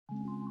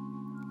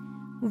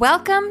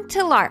Welcome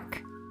to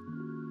Lark.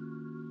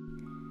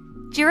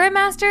 Jira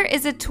Master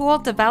is a tool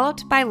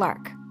developed by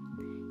Lark.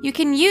 You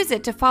can use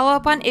it to follow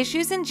up on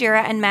issues in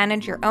Jira and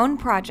manage your own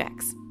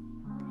projects.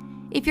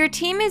 If your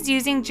team is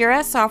using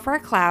Jira Software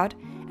Cloud,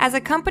 as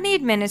a company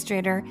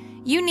administrator,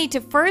 you need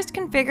to first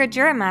configure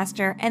Jira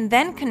Master and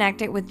then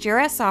connect it with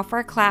Jira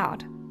Software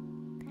Cloud.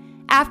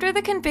 After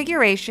the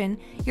configuration,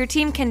 your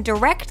team can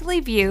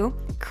directly view,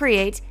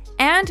 create,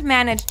 and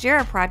manage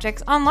Jira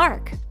projects on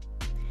Lark.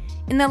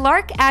 In the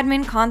Lark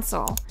Admin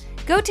Console,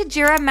 go to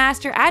Jira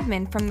Master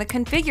Admin from the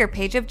Configure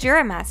page of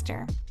Jira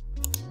Master.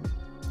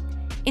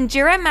 In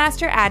Jira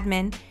Master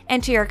Admin,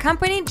 enter your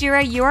company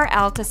Jira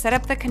URL to set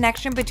up the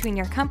connection between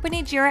your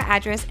company Jira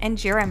address and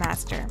Jira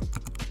Master.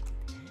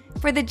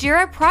 For the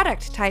Jira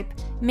product type,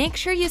 make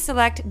sure you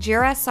select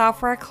Jira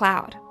Software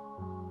Cloud.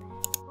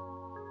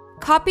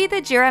 Copy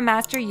the Jira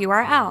Master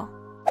URL.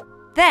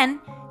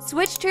 Then,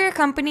 switch to your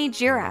company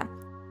Jira,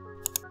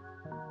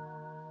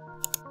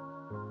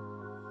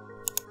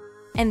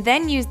 and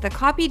then use the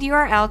copied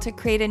URL to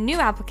create a new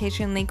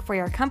application link for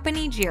your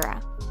company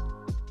Jira.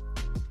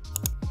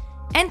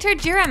 Enter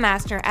Jira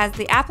Master as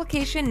the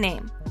application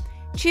name.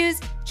 Choose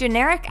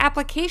Generic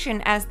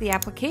Application as the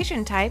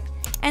application type,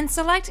 and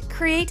select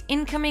Create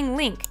Incoming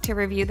Link to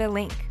review the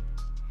link.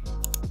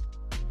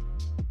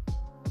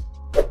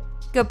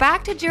 Go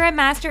back to Jira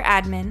Master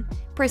Admin,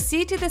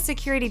 proceed to the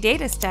Security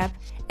Data step,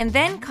 and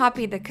then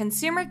copy the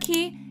consumer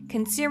key,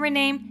 consumer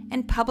name,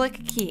 and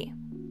public key.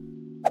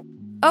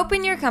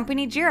 Open your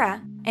company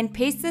Jira and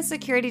paste the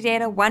security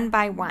data one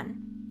by one.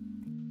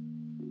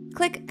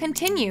 Click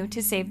Continue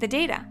to save the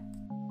data.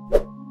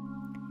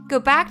 Go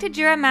back to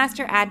Jira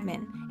Master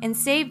Admin and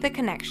save the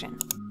connection.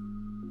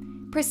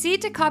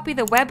 Proceed to copy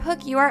the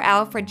webhook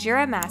URL for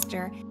Jira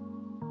Master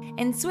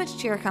and switch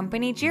to your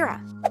company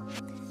Jira.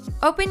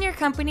 Open your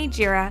company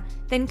Jira,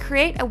 then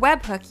create a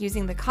webhook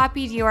using the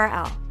copied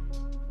URL.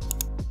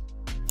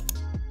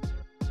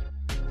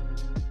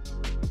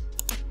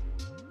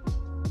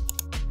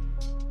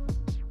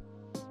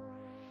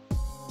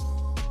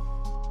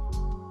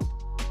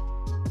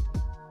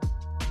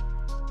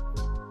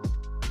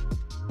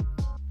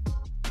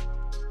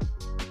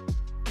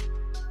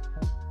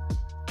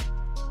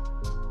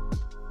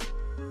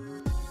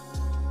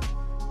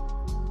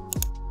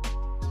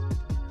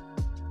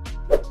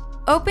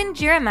 Open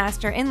Jira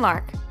Master in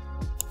Lark.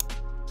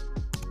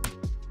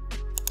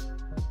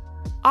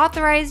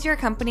 Authorize your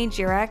company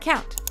Jira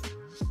account.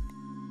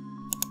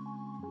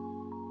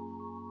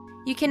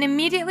 You can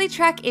immediately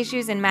track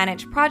issues and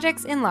manage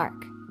projects in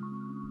Lark.